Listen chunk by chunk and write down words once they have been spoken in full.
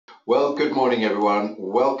Well, good morning, everyone.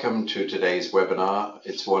 Welcome to today's webinar.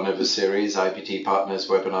 It's one of a series, IBT Partners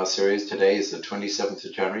webinar series. Today is the 27th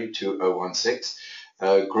of January,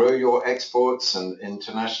 2016. Grow your exports and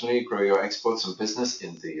internationally, grow your exports and business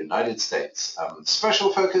in the United States.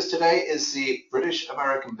 Special focus today is the British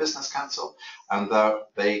American Business Council and that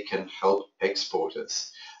they can help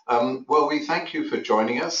exporters. Well, we thank you for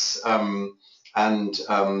joining us.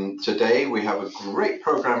 Today we have a great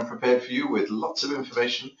program prepared for you with lots of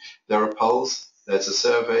information. There are polls, there's a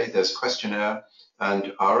survey, there's a questionnaire,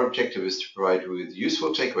 and our objective is to provide you with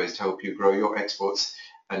useful takeaways to help you grow your exports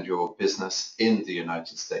and your business in the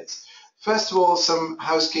United States. First of all, some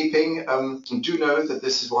housekeeping. Do know that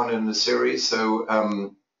this is one in a series,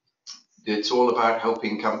 so it's all about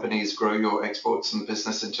helping companies grow your exports and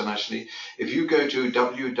business internationally. If you go to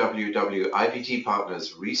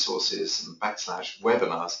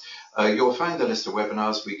www.ibtpartnersresources/webinars, you'll find the list of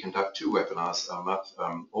webinars. We conduct 2 webinars a month,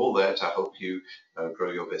 all there to help you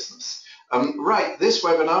grow your business. Right, this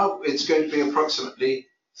webinar, it's going to be approximately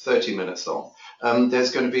 30 minutes long.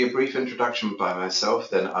 There's going to be a brief introduction by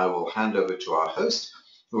myself, then I will hand over to our host,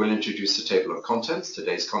 who will introduce the table of contents,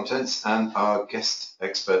 today's contents, and our guest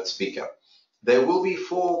expert speaker. There will be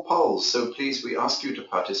 4 polls, so please, we ask you to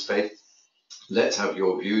participate. Let's have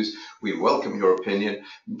your views. We welcome your opinion.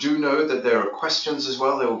 Do know that there are questions as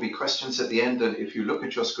well. There will be questions at the end, and if you look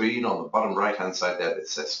at your screen on the bottom right-hand side there that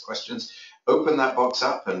says questions, open that box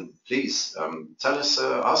up and please tell us,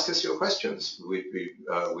 ask us your questions. We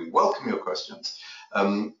welcome your questions.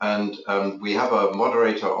 We have a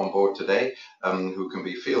moderator on board today who can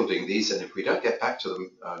be fielding these, and if we don't get back to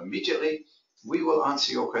them immediately, we will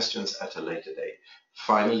answer your questions at a later date.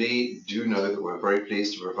 Finally, do know that we're very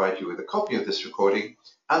pleased to provide you with a copy of this recording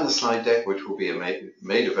and the slide deck, which will be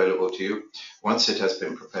made available to you once it has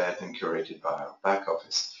been prepared and curated by our back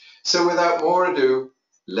office. So without more ado,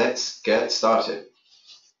 let's get started.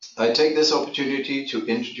 I take this opportunity to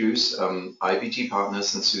introduce IBT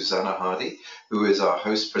Partners and Susanna Hardy, who is our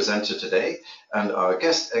host presenter today, and our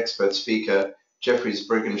guest expert speaker, Jeffries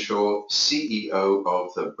Briginshaw, CEO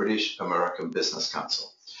of the British American Business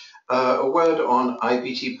Council. A word on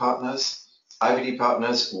IBT Partners. IBT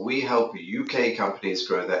Partners, we help UK companies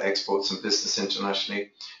grow their exports and business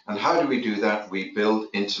internationally. And how do we do that? We build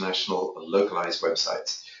international localized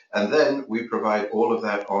websites. And then we provide all of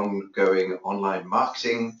that ongoing online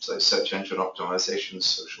marketing, so search engine optimization,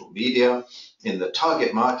 social media, in the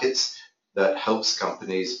target markets that helps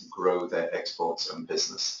companies grow their exports and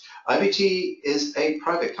business. IBT is a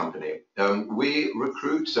private company. We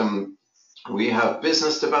recruit, we have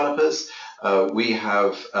business developers, we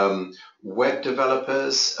have web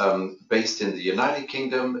developers based in the United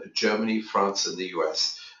Kingdom, Germany, France, and the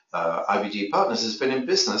US. IBT Partners has been in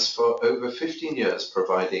business for over 15 years,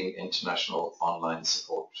 providing international online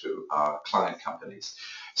support to our client companies.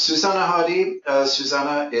 Susanna Hardy.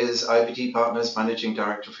 Susanna is IBT Partners Managing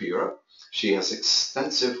Director for Europe. She has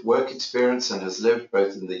extensive work experience and has lived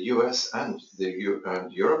both in the US and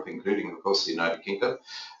Europe, including, of course, the United Kingdom.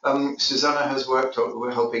 Susanna has worked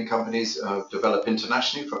helping companies develop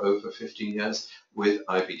internationally for over 15 years with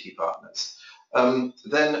IBT Partners.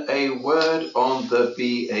 Then a word on the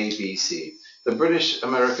BABC. The British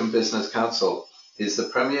American Business Council is the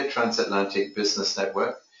premier transatlantic business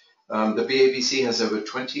network. The BABC has over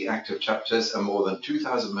 20 active chapters and more than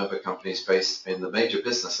 2,000 member companies based in the major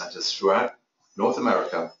business centers throughout North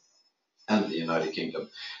America and the United Kingdom.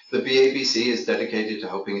 The BABC is dedicated to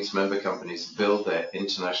helping its member companies build their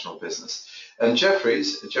international business. And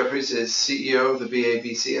Jeffries is CEO of the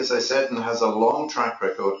BABC, as I said, and has a long track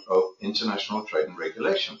record of international trade and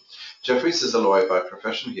regulation. Jeffries is a lawyer by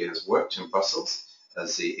profession. He has worked in Brussels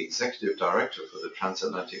as the executive director for the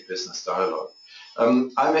Transatlantic Business Dialogue.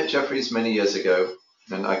 I met Jeffries many years ago,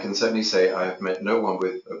 and I can certainly say I have met no one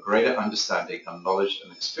with a greater understanding and knowledge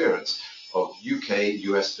and experience of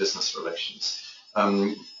UK-US business relations.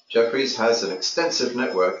 Jeffries has an extensive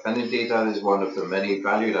network, and indeed that is one of the many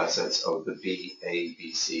valued assets of the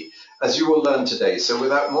BABC, as you will learn today. So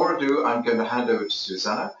without more ado, I'm going to hand over to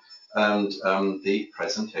Susanna, and the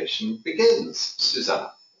presentation begins.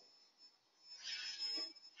 Susanna.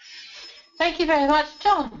 Thank you very much,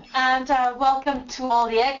 John, and welcome to all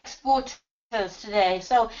the exporters today.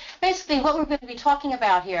 So basically what we're going to be talking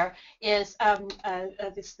about here is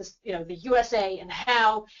the USA and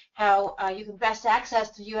how you can best access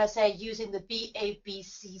the USA using the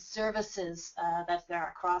BABC services that there are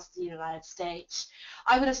across the United States.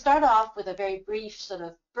 I'm going to start off with a very brief sort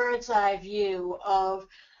of bird's eye view of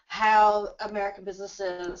how American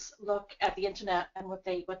businesses look at the internet and what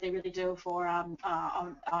they really do for on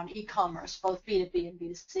e-commerce, both B2B and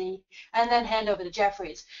B2C, and then hand over to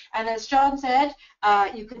Jeffries. And as John said,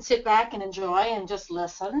 you can sit back and enjoy and just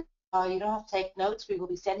listen. You don't have to take notes. We will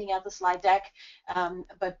be sending out the slide deck,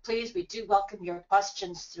 but please, we do welcome your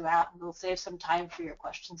questions throughout, and we'll save some time for your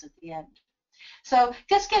questions at the end. So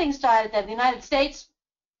just getting started then, the United States,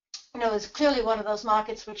 is clearly one of those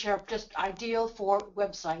markets which are just ideal for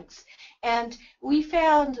websites. And we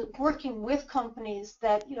found working with companies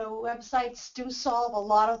that, websites do solve a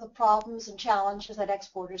lot of the problems and challenges that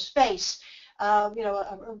exporters face. A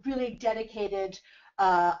really dedicated,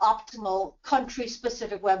 optimal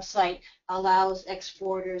country-specific website allows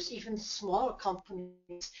exporters, even smaller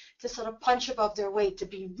companies, to sort of punch above their weight, to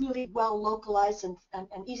be really well localized and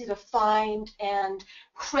easy to find and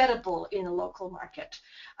credible in a local market.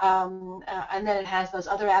 And then it has those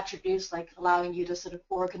other attributes like allowing you to sort of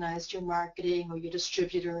organize your marketing or your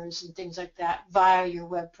distributors and things like that via your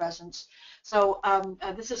web presence. So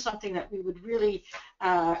this is something that we would really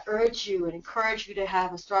urge you and encourage you to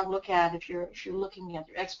have a strong look at if you're looking at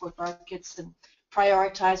your export markets, and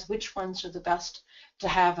prioritize which ones are the best to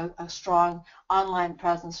have a strong online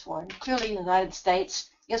presence for. And clearly the United States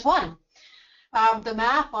is one. The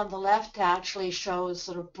map on the left actually shows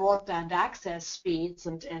sort of broadband access speeds,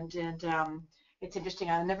 and it's interesting.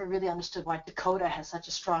 I never really understood why Dakota has such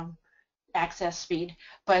a strong access speed,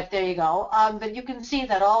 but there you go. But you can see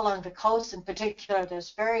that all along the coast in particular,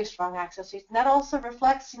 there's very strong access speeds, and that also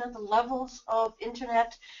reflects, the levels of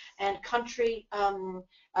internet and company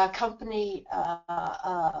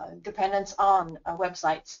dependence on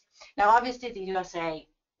websites. Now, obviously, the USA,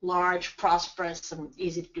 large, prosperous, and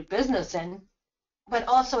easy to do business in, but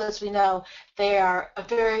also, as we know, they are a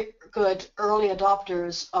very good early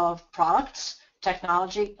adopters of products,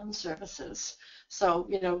 technology, and services. So,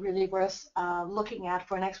 really worth looking at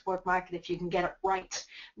for an export market if you can get it right.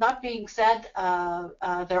 Not being said,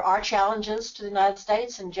 there are challenges to the United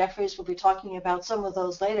States, and Jeffries will be talking about some of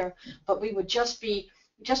those later, but we would just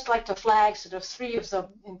like to flag sort of three of them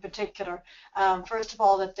in particular. First of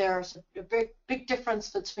all, that there's a big difference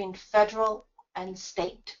between federal and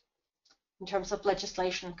state in terms of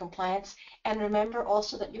legislation and compliance. And remember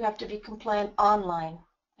also that you have to be compliant online,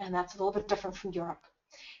 and that's a little bit different from Europe.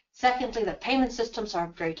 Secondly, that payment systems are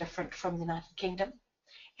very different from the United Kingdom.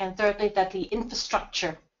 And thirdly, that the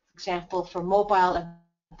infrastructure, for example, for mobile and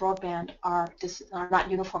broadband are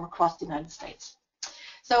not uniform across the United States.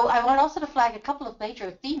 So I want also to flag a couple of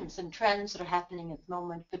major themes and trends that are happening at the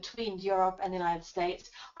moment between Europe and the United States.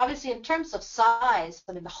 Obviously, in terms of size,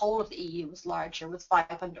 the whole of the EU is larger with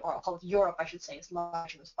 500, or whole of Europe, I should say, is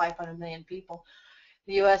larger with 500 million people.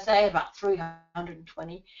 The USA about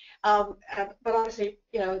 320, but obviously,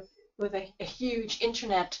 with a huge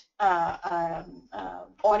internet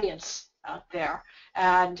audience out there,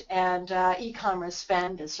 and e-commerce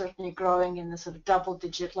spend is certainly growing in the sort of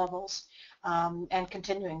double-digit levels, and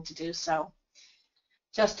continuing to do so.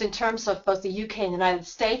 Just in terms of both the UK and the United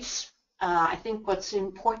States, I think what's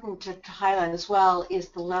important to highlight as well is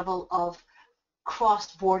the level of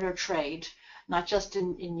cross-border trade, not just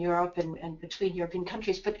in Europe and between European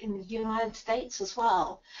countries, but in the United States as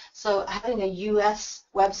well. So having a US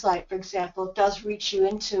website, for example, does reach you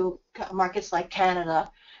into markets like Canada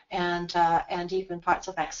and even parts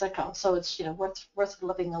of Mexico. So it's worth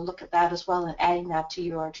having a look at that as well and adding that to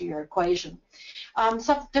your equation.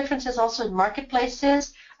 Some differences also in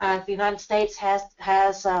marketplaces. The United States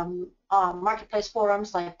has marketplace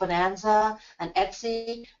forums like Bonanza and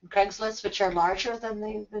Etsy and Craigslist, which are larger than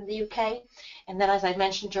the UK. And then, as I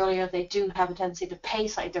mentioned earlier, they do have a tendency to pay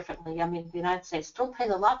slightly differently. I mean, the United States still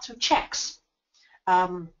pays a lot through checks. They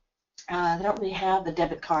don't really have the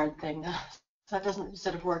debit card thing. So that doesn't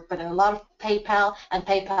sort of work, but a lot of PayPal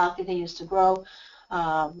continues to grow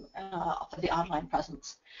for the online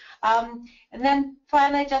presence. And then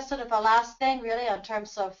finally, just sort of a last thing really in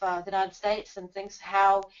terms of the United States and things,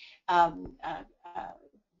 how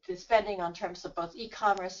the spending on terms of both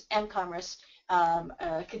e-commerce and commerce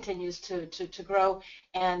continues to grow,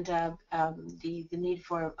 and the need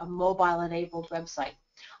for a mobile-enabled website.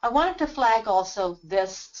 I wanted to flag also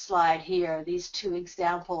this slide here, these two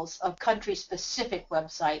examples of country-specific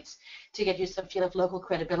websites to get you some feel of local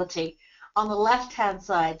credibility. On the left-hand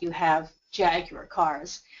side, you have Jaguar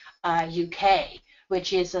Cars, UK,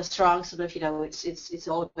 which is a strong sort of, it's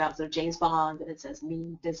all about sort of James Bond, and it says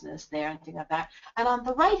mean business there and things like that. And on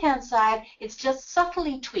the right-hand side, it's just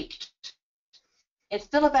subtly tweaked. It's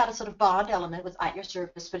still about a sort of bond element with at your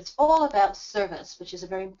service, but it's all about service, which is a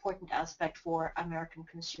very important aspect for American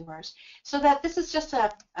consumers. So that this is just a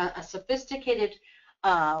sophisticated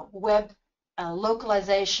web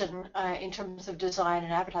localization in terms of design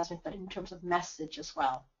and advertisement, but in terms of message as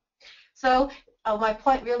well. So my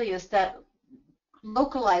point really is that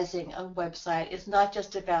localizing a website is not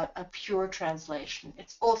just about a pure translation.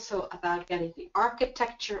 It's also about getting the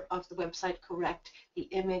architecture of the website correct, the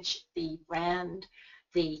image, the brand,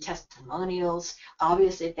 the testimonials,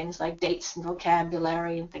 obviously things like dates and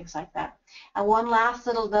vocabulary and things like that. And one last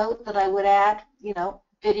little note that I would add,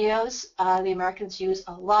 videos. The Americans use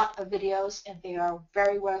a lot of videos, and they are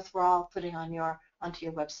very worthwhile putting onto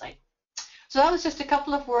your website. So that was just a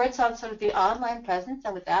couple of words on sort of the online presence,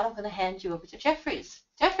 and with that, I'm going to hand you over to Jeffries.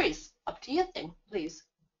 Jeffries, up to you, please.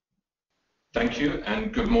 Thank you,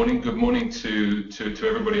 and good morning. Good morning to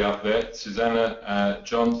everybody out there. Susanna,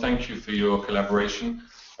 John, thank you for your collaboration.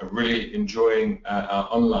 I'm really enjoying our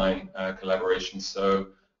online collaboration, so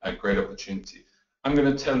a great opportunity. I'm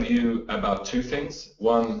going to tell you about two things.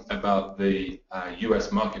 One, about the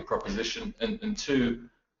US market proposition, and two,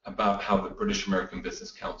 about how the British American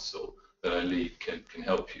Business Council that I lead can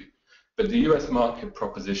help you. But the US market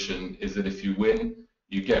proposition is that if you win,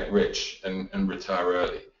 you get rich and retire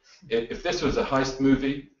early. If this was a heist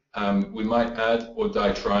movie, we might add or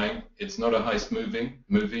die trying. It's not a heist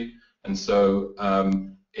movie, and so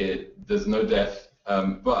there's no death.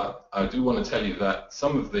 But I do want to tell you that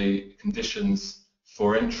some of the conditions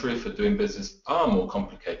for entry, for doing business, are more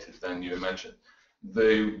complicated than you imagine.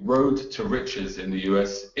 The road to riches in the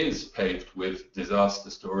US is paved with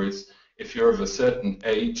disaster stories. If you're of a certain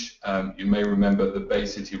age, you may remember the Bay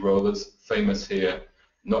City Rollers, famous here,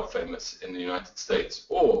 not famous in the United States,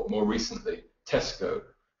 or more recently, Tesco,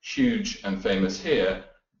 huge and famous here,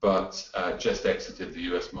 but just exited the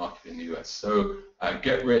US market in the US. So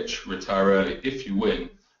get rich, retire early if you win,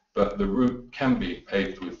 but the route can be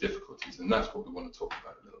paved with difficulties, and that's what we want to talk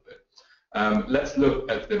about a little bit. Let's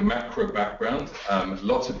look at the macro background.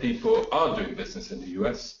 Lots of people are doing business in the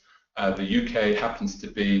US. The UK happens to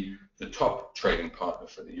be the top trading partner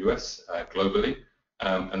for the US globally.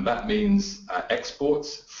 And that means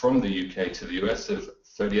exports from the UK to the US of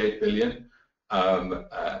 38 billion,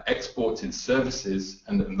 exports in services,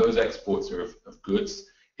 and those exports are of goods,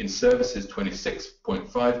 in services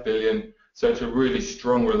 26.5 billion, so it's a really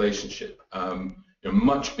strong relationship,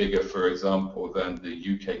 much bigger, for example, than the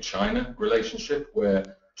UK-China relationship, where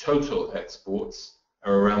total exports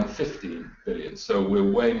are around 15 billion, so we're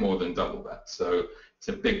way more than double that. So it's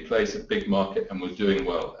a big place, a big market, and we're doing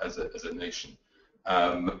well as a nation.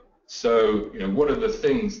 So, what are the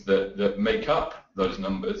things that make up those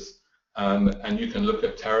numbers? And you can look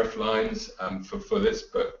at tariff lines for this,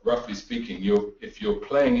 but roughly speaking, if you're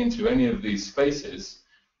playing into any of these spaces,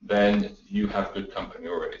 then you have good company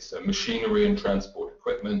already. So machinery and transport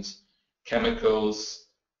equipment, chemicals,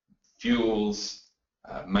 fuels,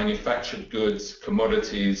 manufactured goods,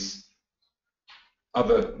 commodities,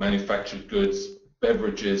 other manufactured goods,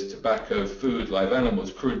 beverages, tobacco, food, live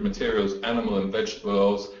animals, crude materials, animal and vegetable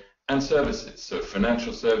oils, and services. So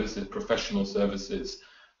financial services, professional services,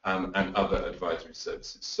 and other advisory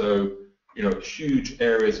services. So, huge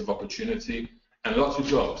areas of opportunity and lots of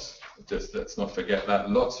jobs. Just let's not forget that.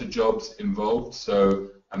 Lots of jobs involved. So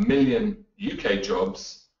 1 million UK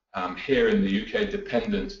jobs here in the UK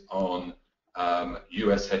dependent on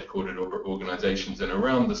US headquartered organizations, and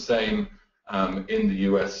around the same in the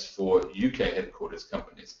US for UK headquarters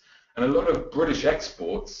companies. And a lot of British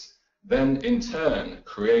exports then in turn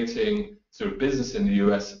creating sort of business in the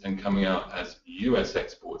US and coming out as US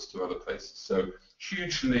exports to other places. So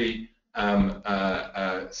hugely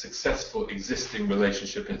successful existing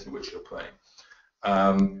relationship into which you're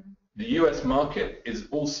playing. The US market is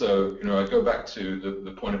also, I go back to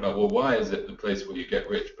the point about, well, why is it the place where you get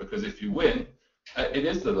rich? Because if you win, it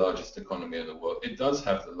is the largest economy in the world. It does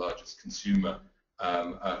have the largest consumer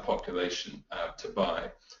population to buy.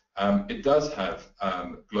 It does have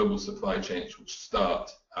global supply chains which start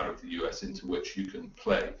out of the US into which you can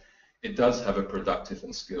play. It does have a productive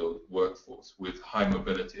and skilled workforce with high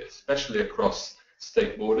mobility, especially across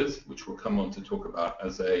state borders, which we'll come on to talk about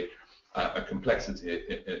as a complexity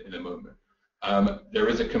in a moment. There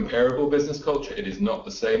is a comparable business culture. It is not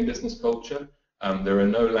the same business culture. There are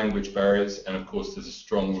no language barriers, and of course there's a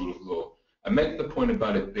strong rule of law. I make the point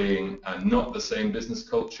about it being not the same business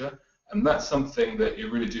culture, and that's something that you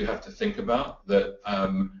really do have to think about, that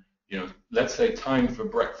let's say time for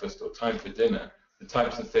breakfast or time for dinner, the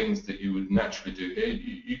types of things that you would naturally do here,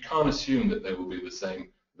 you can't assume that they will be the same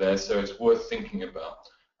there, so it's worth thinking about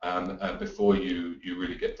before you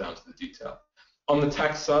really get down to the detail. On the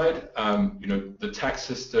tax side, the tax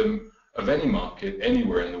system of any market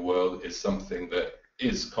anywhere in the world is something that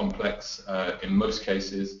is complex in most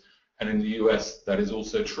cases, And in the US, that is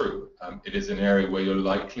also true. It is an area where you're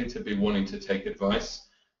likely to be wanting to take advice,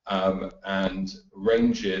 and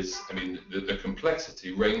ranges, I mean, the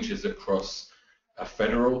complexity ranges across a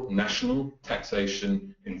federal, national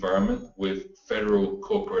taxation environment with federal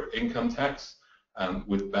corporate income tax,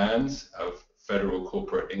 with bands of federal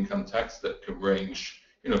corporate income tax that can range,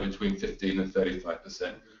 between 15 and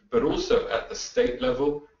 35%. But also at the state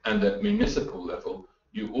level and at municipal level,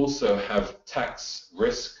 you also have tax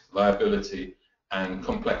risk, liability, and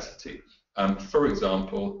complexity. For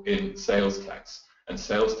example, in sales tax. And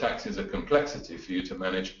sales tax is a complexity for you to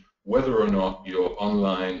manage, whether or not you're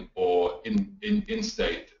online or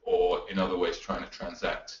in-state, or in other ways trying to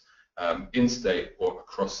transact in-state or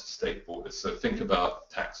across state borders. So think about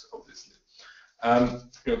tax, obviously.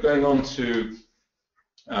 Going on to,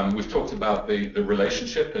 we've talked about the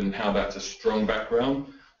relationship and how that's a strong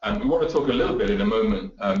background. We want to talk a little bit in a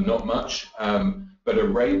moment, not much, but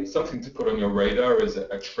something to put on your radar is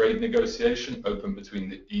a trade negotiation open between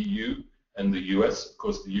the EU and the US. Of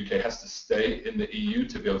course, the UK has to stay in the EU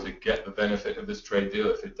to be able to get the benefit of this trade deal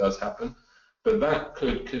if it does happen. But that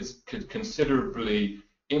could considerably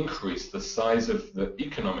increase the size of the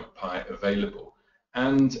economic pie available,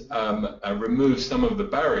 and remove some of the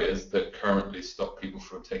barriers that currently stop people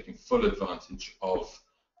from taking full advantage of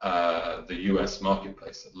the US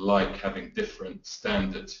marketplace, like having different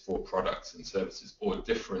standards for products and services, or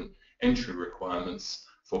different entry requirements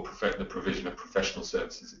for the provision of professional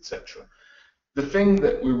services, etc. The thing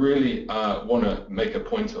that we really want to make a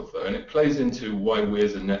point of, though, and it plays into why we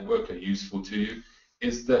as a network are useful to you,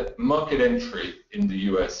 is that market entry in the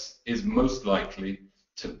US is most likely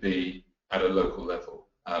to be at a local level,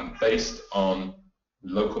 based on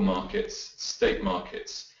local markets, state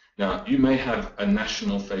markets. Now, you may have a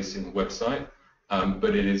national-facing website,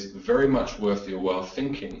 but it is very much worth your while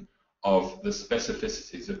thinking of the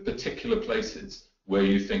specificities of particular places where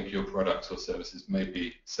you think your products or services may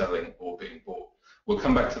be selling or being bought. We'll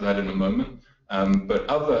come back to that in a moment. But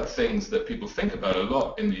other things that people think about a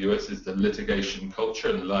lot in the US is the litigation culture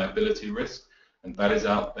and liability risk, and that is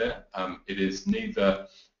out there. It is neither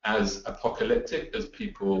as apocalyptic as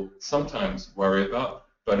people sometimes worry about,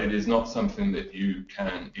 but it is not something that you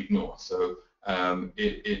can ignore. So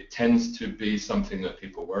it tends to be something that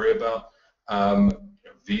people worry about.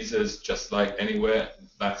 Visas, just like anywhere,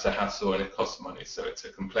 that's a hassle and it costs money. So it's a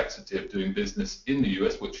complexity of doing business in the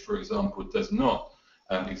US, which, for example, does not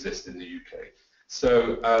exist in the UK.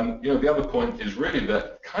 So the other point is really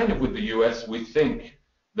that kind of with the US, we think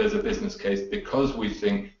there's a business case because we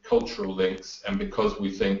think cultural links and because we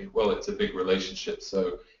think, well, it's a big relationship,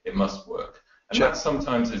 so it must work. And that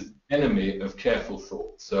sometimes is the enemy of careful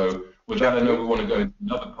thought. So with that, I know we want to go into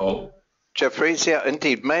another poll. Jeffries, yeah,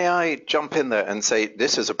 indeed. May I jump in there and say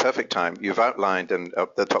this is a perfect time. You've outlined, and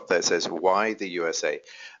up the top there it says, why the USA?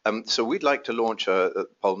 So we'd like to launch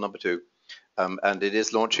poll number 2, and it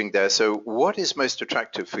is launching there. So what is most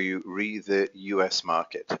attractive for you, the US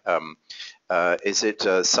market? Is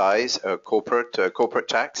it size, corporate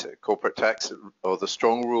tax, or the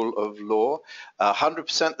strong rule of law?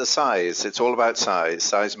 100% the size. It's all about size.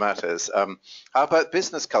 Size matters. How about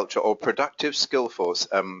business culture or productive skill force?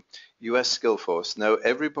 US skill force. No,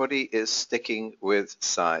 everybody is sticking with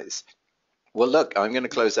size. Well, look, I'm going to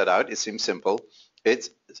close that out. It seems simple. It's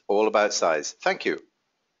all about size. Thank you.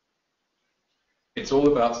 It's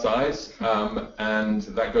all about size, and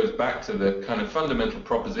that goes back to the kind of fundamental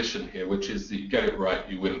proposition here, which is that you get it right,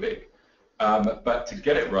 you win big. But to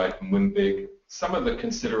get it right and win big, some of the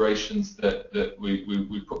considerations that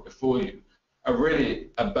we put before you are really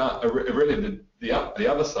about the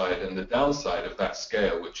other side and the downside of that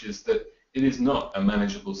scale, which is that it is not a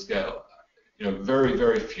manageable scale. Very,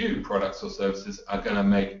 very few products or services are going to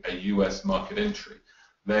make a US market entry.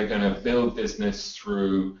 They're going to build business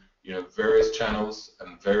through various channels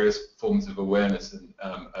and various forms of awareness and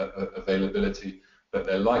availability, but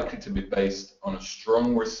they're likely to be based on a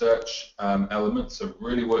strong research element, so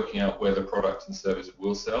really working out where the product and service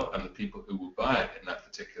will sell and the people who will buy it in that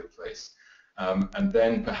particular place. And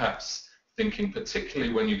then perhaps thinking,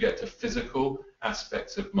 particularly when you get to physical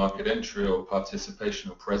aspects of market entry or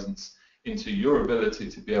participation or presence, into your ability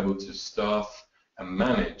to be able to staff and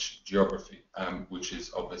manage geography, which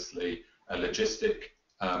is obviously a logistic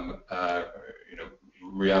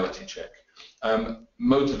reality check.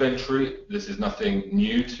 Modes of entry, this is nothing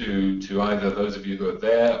new to either those of you who are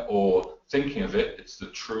there or thinking of it. It's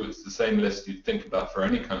the same list you'd think about for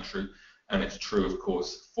any country, and it's true, of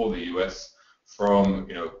course, for the US, from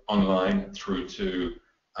online through to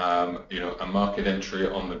a market entry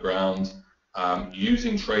on the ground,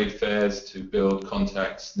 using trade fairs to build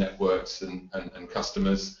contacts, networks, and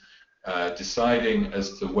customers, deciding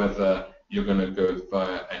as to whether you're going to go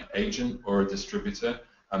via an agent or a distributor.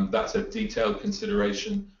 That's a detailed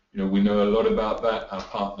consideration. We know a lot about that. Our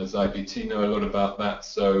partners, IBT, know a lot about that.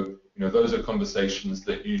 So, those are conversations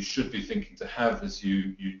that you should be thinking to have as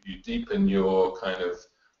you deepen your kind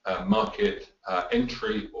of market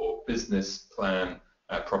entry or business plan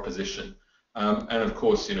proposition. And of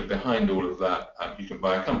course, behind all of that, you can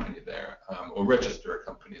buy a company there or register a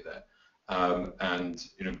company there, and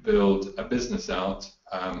build a business out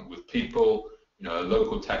with people, a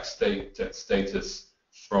local tax status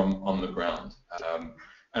from on the ground.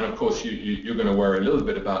 And of course, you're going to worry a little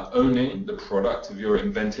bit about owning the product of your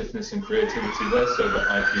inventiveness and creativity there, so the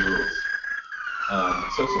IP rules.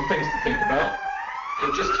 So some things to think about.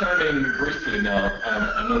 Just turning briefly now,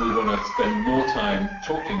 I know we want to spend more time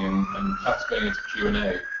talking and perhaps going into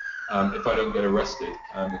Q&A if I don't get arrested.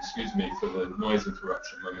 Excuse me for the noise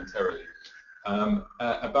interruption momentarily.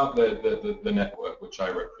 About the network which I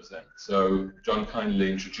represent. So John kindly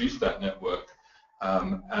introduced that network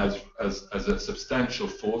as a substantial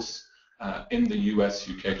force in the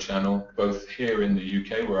US-UK channel, both here in the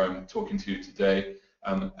UK, where I'm talking to you today,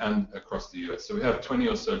 and across the US. So we have 20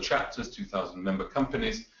 or so chapters, 2,000 member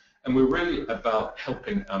companies, and we're really about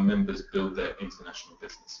helping our members build their international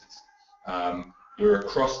businesses. We're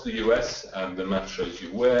across the US, and the map shows you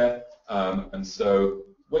where, and so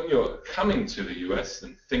when you're coming to the US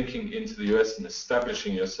and thinking into the US and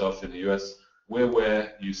establishing yourself in the US, we're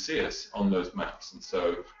where you see us on those maps, and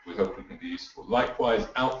so we hope we can be useful. Likewise,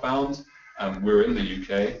 outbound, we're in the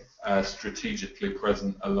UK, strategically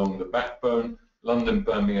present along the backbone, London,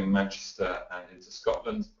 Birmingham, Manchester, and into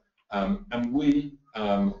Scotland, and we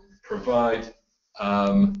provide,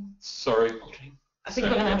 sorry. I think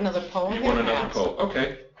we're going to have another poll. You want another poll?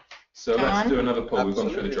 Okay. So John? Let's do another poll.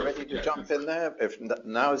 Absolutely. We've gone through the Ready to jump in there? If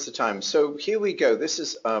now is the time. So here we go. This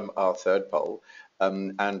is our third poll.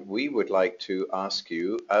 And we would like to ask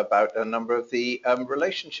you about a number of the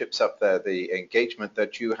relationships up there, the engagement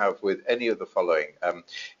that you have with any of the following.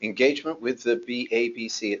 Engagement with the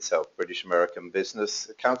BABC itself, British American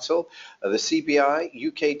Business Council, the CBI,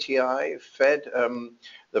 UKTI, Fed,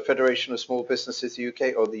 the Federation of Small Businesses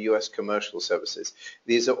UK, or the US Commercial Services.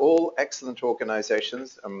 These are all excellent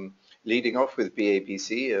organizations. Leading off with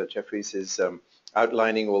BABC, Jeffries is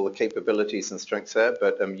outlining all the capabilities and strengths there,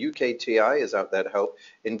 but UKTI is out there to help,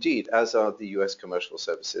 indeed, as are the US Commercial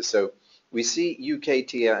Services. So we see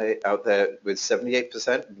UKTI out there with 78%,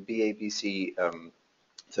 BABC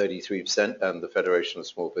 33%, and the Federation of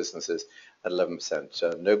Small Businesses at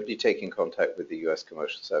 11%. Nobody taking contact with the US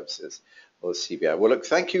Commercial Services or the CBI. Well, look,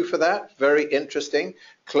 thank you for that. Very interesting.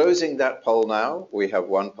 Closing that poll now. We have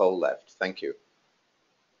one poll left. Thank you.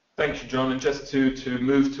 Thank you, John. And just to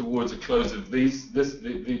move towards a close of these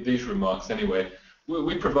remarks anyway,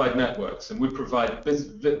 we provide networks and we provide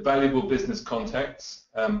valuable business contacts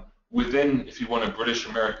within, if you want, a British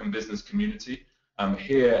American business community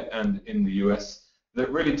here and in the US that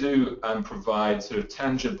really do provide sort of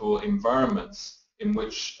tangible environments in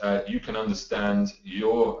which you can understand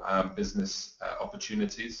your business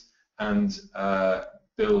opportunities and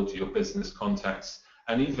build your business contacts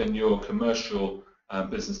and even your commercial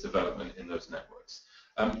business development in those networks.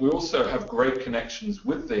 We also have great connections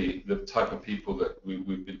with the type of people that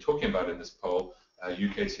we've been talking about in this poll,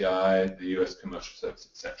 UKTI, the US Commercial Service,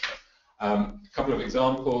 etc. A couple of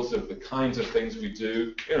examples of the kinds of things we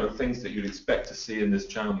do, things that you'd expect to see in this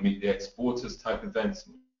channel, Meet the Exporters type events,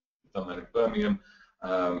 we've done that in Birmingham,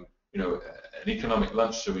 an economic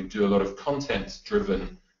lunch, so we do a lot of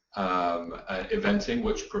content-driven eventing,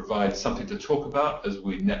 which provides something to talk about as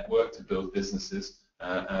we network to build businesses.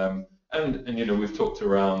 And we've talked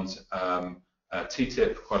around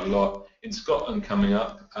TTIP quite a lot. In Scotland coming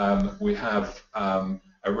up, we have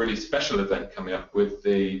a really special event coming up with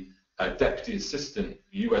the Deputy Assistant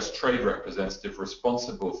US Trade Representative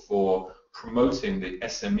responsible for promoting the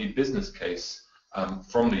SME business case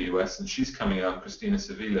from the US, and she's coming out, Christina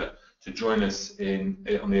Sevilla, to join us on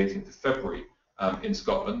the 18th of February in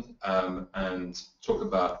Scotland and talk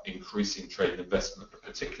about increasing trade and investment, but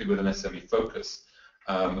particularly with an SME focus.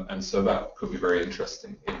 And so that could be very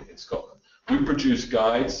interesting in Scotland. We produce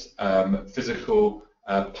guides, physical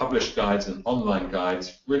published guides and online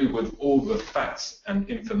guides, really with all the facts and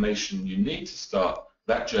information you need to start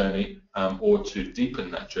that journey or to deepen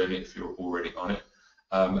that journey if you're already on it.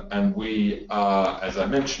 And we are, as I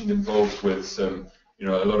mentioned, involved with some, a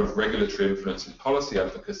lot of regulatory influence and policy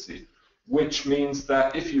advocacy, which means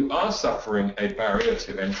that if you are suffering a barrier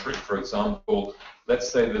to entry, for example, let's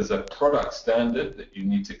say there's a product standard that you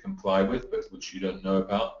need to comply with, but which you don't know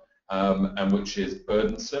about, and which is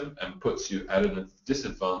burdensome and puts you at a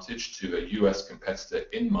disadvantage to a US competitor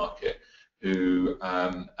in market who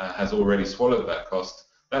has already swallowed that cost,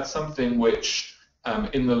 that's something which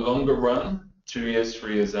in the longer run, 2 years,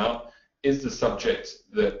 3 years out, is the subject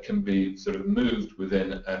that can be sort of moved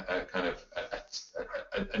within a kind of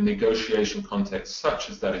a negotiation context such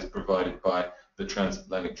as that is provided by the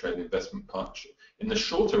Transatlantic Trade and Investment Partnership. In the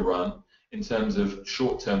shorter run, in terms of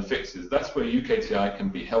short-term fixes, that's where UKTI can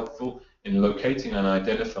be helpful in locating and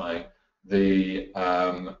identifying the,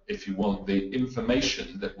 if you want, the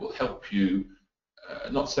information that will help you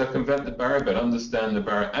not circumvent the barrier, but understand the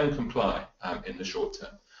barrier and comply in the short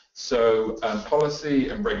term. So policy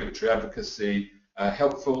and regulatory advocacy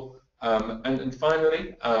helpful. And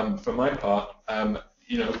finally, for my part,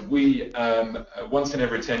 you know, we once in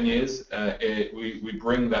every 10 years we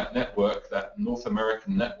bring that network, that North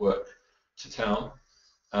American network, to town,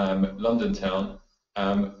 London town,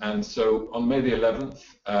 and so on May the 11th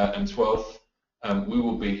and 12th, we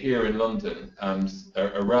will be here in London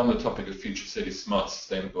around the topic of future cities, smart,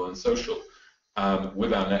 sustainable, and social,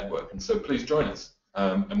 with our network. And so please join us.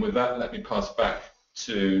 And with that, let me pass back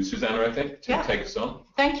to Susanna, I think, to take us on.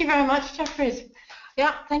 Thank you very much, Jeffries.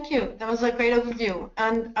 Yeah, thank you. That was a great overview.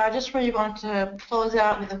 And I just really want to close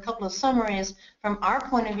out with a couple of summaries from our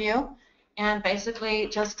point of view. And basically,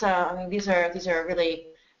 just I mean, these are really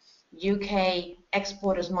UK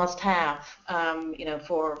exporters must-have, you know,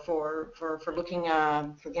 for looking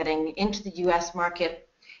for getting into the US market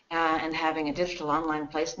and having a digital online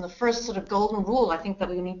place. And the first sort of golden rule I think that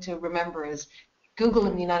we need to remember is Google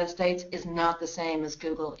in the United States is not the same as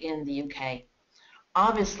Google in the UK.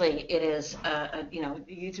 Obviously, it is, you know,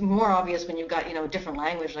 it's more obvious when you've got, you know, a different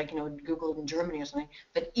language, like, you know, Google in Germany or something.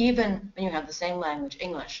 But even when you have the same language,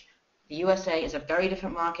 English, the USA is a very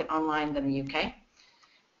different market online than the UK.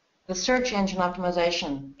 The search engine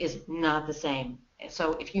optimization is not the same.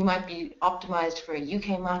 So if you might be optimized for a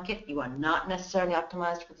UK market, you are not necessarily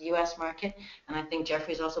optimized for the US market. And I think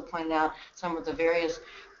Jeffries also pointed out some of the various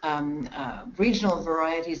regional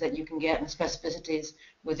varieties that you can get and specificities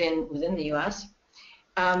within the US.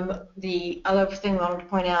 The other thing I wanted to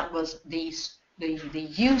point out was the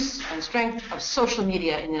use and strength of social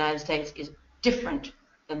media in the United States is different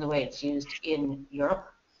than the way it's used in Europe.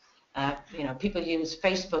 You know, people use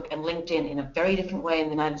Facebook and LinkedIn in a very different way in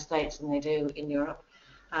the United States than they do in Europe,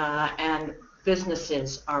 and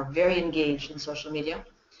businesses are very engaged in social media.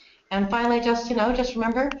 And finally, just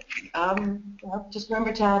remember,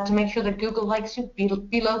 to make sure that Google likes you.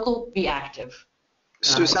 Be local, be active.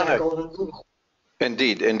 Susanna.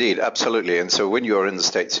 Indeed, absolutely. And so when you're in the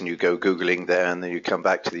States and you go Googling there, and then you come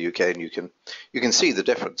back to the UK, and you can see the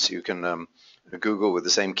difference. You can Google with the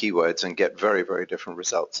same keywords and get very, very different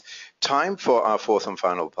results. Time for our fourth and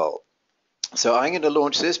final poll. So I'm going to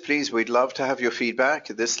launch this. Please, we'd love to have your feedback.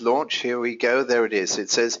 This launch, here we go. There it is. It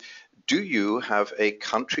says, do you have a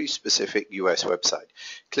country-specific US website?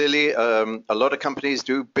 Clearly, a lot of companies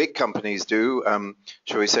do, big companies do,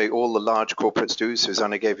 shall we say all the large corporates do.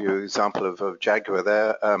 Susanna gave you an example of Jaguar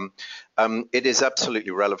there. It is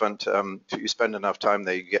absolutely relevant. If you spend enough time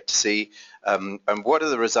there, you get to see. And what are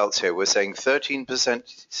the results here? We're saying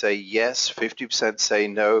 13% say yes, 50% say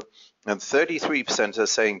no, and 33% are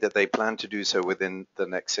saying that they plan to do so within the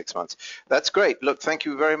next 6 months. That's great. Look, thank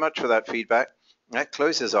you very much for that feedback. That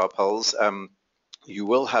closes our polls. You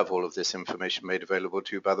will have all of this information made available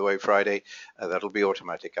to you, by the way, Friday. That'll be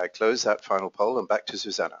automatic. I close that final poll, and back to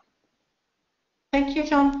Susanna. Thank you,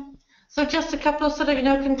 John. So just a couple of sort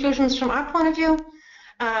of, conclusions from our point of view.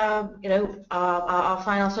 Our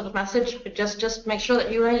final sort of message, just make sure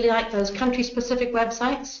that you really like those country-specific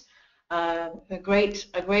websites. A great,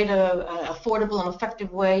 affordable and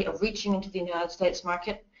effective way of reaching into the United States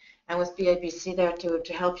market, and with BABC there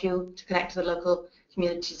to help you to connect to the local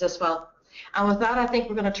communities as well. And with that, I think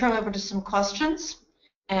we're going to turn over to some questions,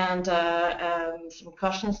 and some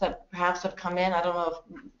questions that perhaps have come in. I don't know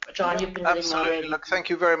if, John, you've been really moderating. Look, thank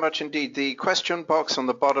you very much indeed. The question box on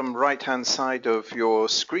the bottom right-hand side of your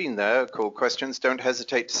screen there, called questions, don't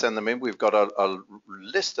hesitate to send them in. We've got a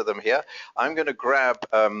list of them here. I'm going to grab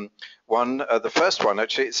one, the first one,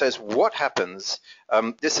 actually. It says, what happens,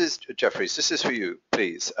 this is, Jeffries, this is for you,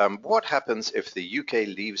 please. What happens if the UK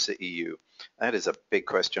leaves the EU? That is a big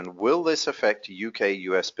question. Will this affect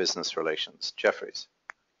UK-US business relations? Jeffries.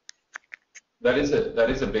 That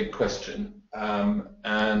is a big question,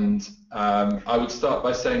 and I would start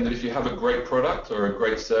by saying that if you have a great product or a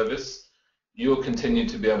great service, you'll continue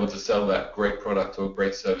to be able to sell that great product or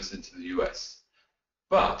great service into the US.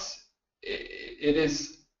 But it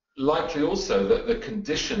is likely also that the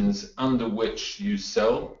conditions under which you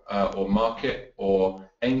sell or market or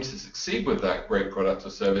aim to succeed with that great product or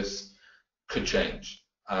service could change,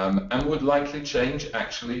 and would likely change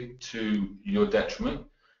actually to your detriment.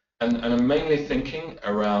 And I'm mainly thinking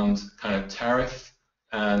around kind of tariff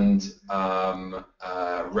and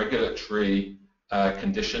regulatory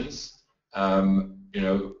conditions.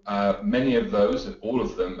 Many of those, all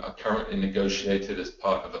of them, are currently negotiated as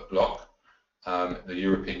part of a bloc, the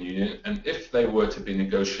European Union. And if they were to be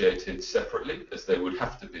negotiated separately, as they would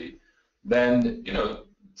have to be, then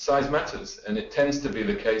size matters. And it tends to be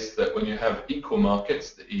the case that when you have equal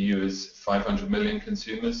markets, the EU is 500 million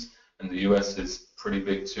consumers, and the US is pretty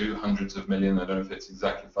big too, hundreds of million. I don't know if it's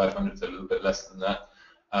exactly 500, it's a little bit less than that.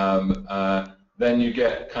 Then you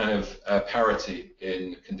get kind of parity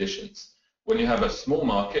in conditions. When you have a small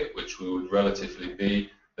market, which we would relatively be,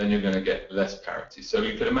 then you're going to get less parity. So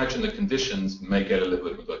you could imagine the conditions may get a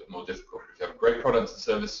little bit more difficult. If you have a great product and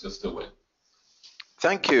service, you'll still win.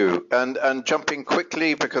 Thank you. And jumping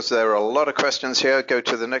quickly, because there are a lot of questions here, go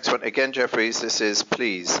to the next one. Again, Jeffries, this is,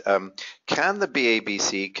 please, can the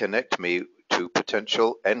BABC connect me to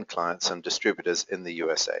potential end clients and distributors in the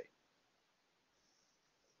USA?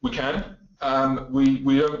 We can.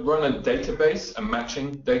 We don't run a database, a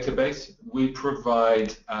matching database. We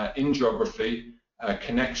provide in geography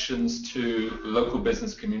connections to local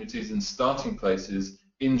business communities and starting places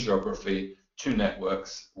in geography to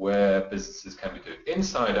networks where businesses can be doing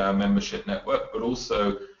inside our membership network, but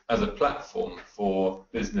also as a platform for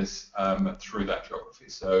business through that geography.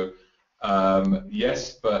 So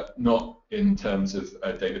yes, but not in terms of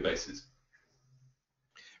databases.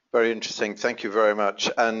 Very interesting. Thank you very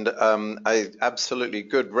much. And absolutely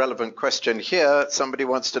good, relevant question here. Somebody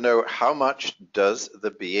wants to know, how much does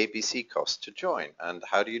the BABC cost to join, and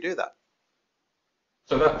how do you do that?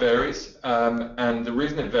 So that varies, and the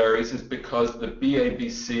reason it varies is because the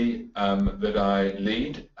BABC that I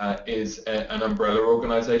lead is an umbrella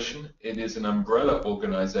organization. It is an umbrella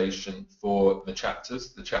organization for the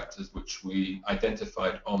chapters which we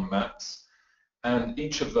identified on maps. And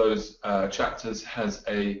each of those chapters has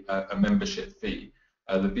a membership fee.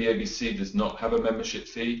 The BABC does not have a membership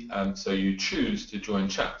fee, so you choose to join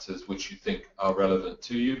chapters which you think are relevant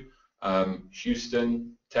to you.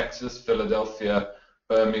 Houston, Texas, Philadelphia,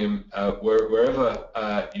 Birmingham, wherever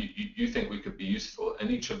you think we could be useful, and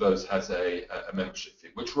each of those has a membership fee,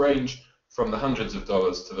 which range from the hundreds of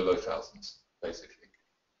dollars to the low thousands, basically.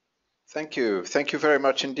 Thank you. Thank you very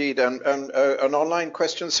much indeed. And an online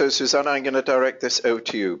question. So, Susanna, I'm going to direct this over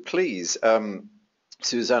to you. Please,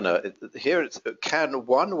 Susanna, here it's, can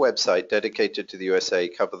one website dedicated to the USA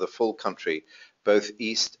cover the full country, both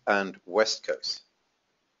East and West Coast?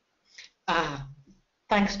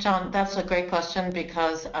 Thanks, John. That's a great question,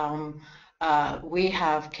 because we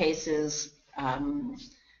have cases.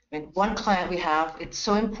 One client we have, it's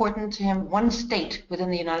so important to him, one state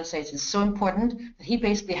within the United States is so important that he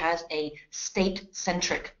basically has a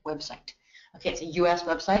state-centric website. Okay, it's a US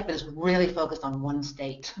website, but it's really focused on one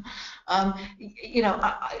state.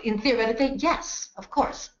 In theoretically, yes, of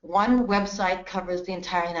course. One website covers the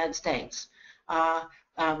entire United States.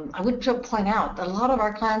 I would point out that a lot of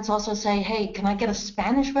our clients also say, hey, can I get a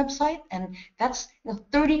Spanish website? And that's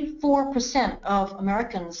 34% of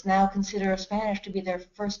Americans now consider Spanish to be their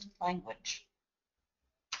first language.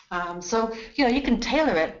 So you can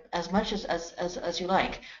tailor it as much as you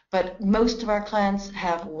like, but most of our clients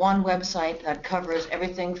have one website that covers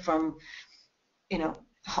everything from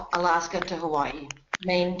Alaska to Hawaii,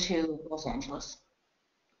 Maine to Los Angeles.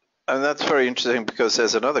 And that's very interesting, because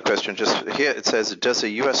there's another question just here. It says, does a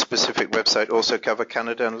US-specific website also cover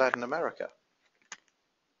Canada and Latin America?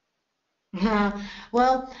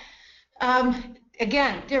 Well,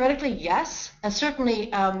 again, theoretically, yes.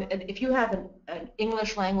 Certainly, if you have an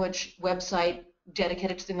English language website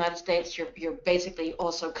dedicated to the United States, you're basically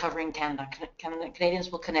also covering Canada.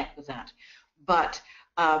 Canadians will connect with that. But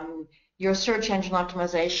your search engine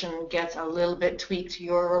optimization gets a little bit tweaked.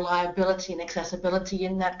 Your reliability and accessibility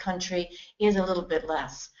in that country is a little bit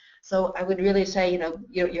less. So I would really say,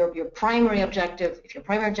 your primary objective, if your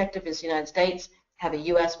primary objective is the United States, have a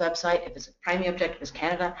US website. If its primary objective is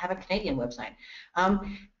Canada, have a Canadian website.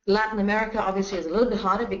 Latin America obviously is a little bit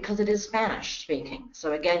harder because it is Spanish speaking.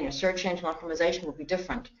 So again, your search engine optimization will be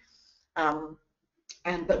different.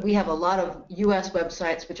 But we have a lot of US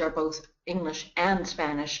websites which are both English and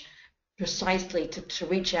Spanish, precisely to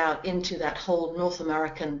reach out into that whole North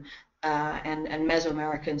American and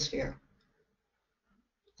Mesoamerican sphere.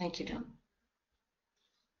 Thank you, John.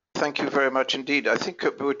 thank you very much indeed. I think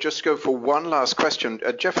we'll just go for one last question.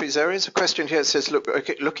 Jeffries, there is a question here that says, look,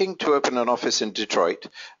 okay, looking to open an office in Detroit,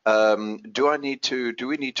 do we need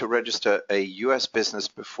to register a US business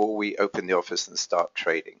before we open the office and start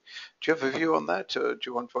trading? Do you have a view on that? Do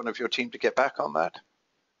you want one of your team to get back on that?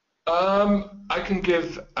 I can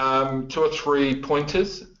give 2 or 3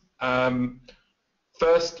 pointers.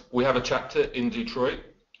 First, we have a chapter in Detroit.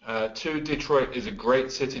 2, Detroit is a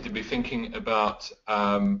great city to be thinking about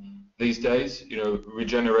these days. You know,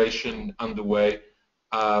 regeneration underway.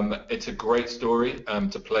 It's a great story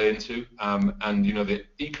to play into, and you know, the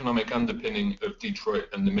economic underpinning of Detroit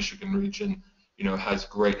and the Michigan region, you know, has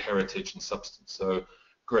great heritage and substance. So,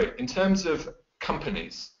 great. In terms of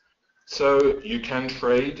companies, so you can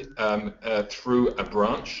trade through a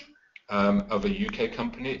branch of a UK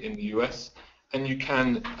company in the US, and you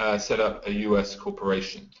can set up a US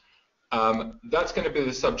corporation. That's going to be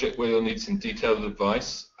the subject where you'll need some detailed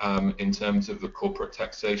advice in terms of the corporate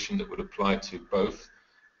taxation that would apply to both.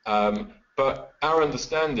 But our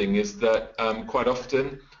understanding is that quite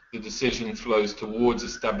often the decision flows towards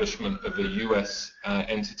establishment of a US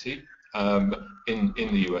entity in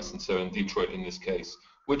the US, and so in Detroit in this case,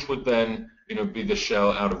 which would then, you know, be the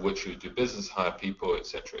shell out of which you do business, hire people,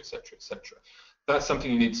 etc., etc., etc. That's something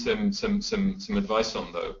you need some advice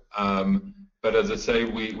on, though. But as I say,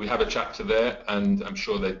 we have a chapter there, and I'm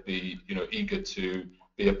sure they'd be, you know, eager to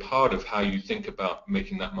be a part of how you think about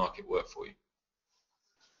making that market work for you.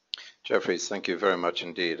 Jeffries, thank you very much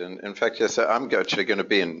indeed. And in fact, yes, I'm actually going to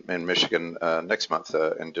be in Michigan next month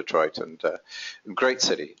in Detroit, and great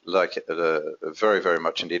city, like it very, very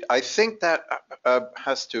much indeed. I think that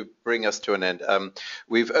has to bring us to an end.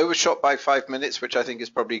 We've overshot by 5 minutes, which I think is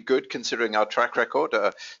probably good considering our track record.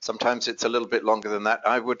 Sometimes it's a little bit longer than that.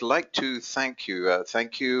 I would like to thank you.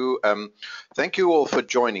 Thank you all for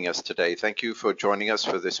joining us today. Thank you for joining us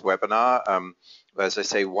for this webinar. As I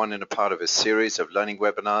say, one in a part of a series of learning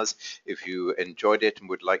webinars. If you enjoyed it and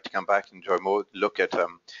would like to come back and enjoy more, look at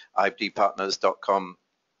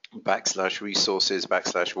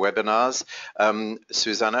ibdpartners.com/resources/webinars.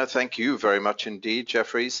 Susanna, thank you very much indeed.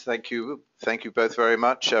 Jeffries, thank you both very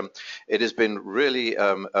much. It has been really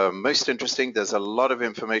most interesting. There's a lot of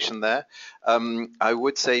information there. I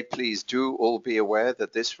would say please do all be aware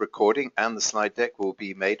that this recording and the slide deck will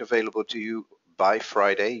be made available to you by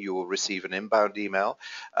Friday. You will receive an inbound email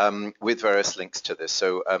with various links to this.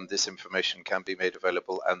 So this information can be made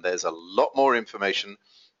available, and there's a lot more information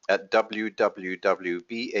at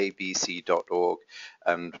www.babc.org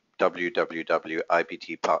and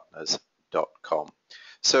www.ibdpartners.com.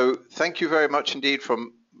 So thank you very much indeed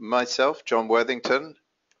from myself, John Worthington,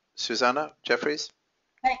 Susanna, Jeffries.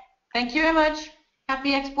 Thank you very much.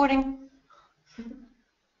 Happy exporting.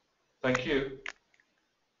 Thank you.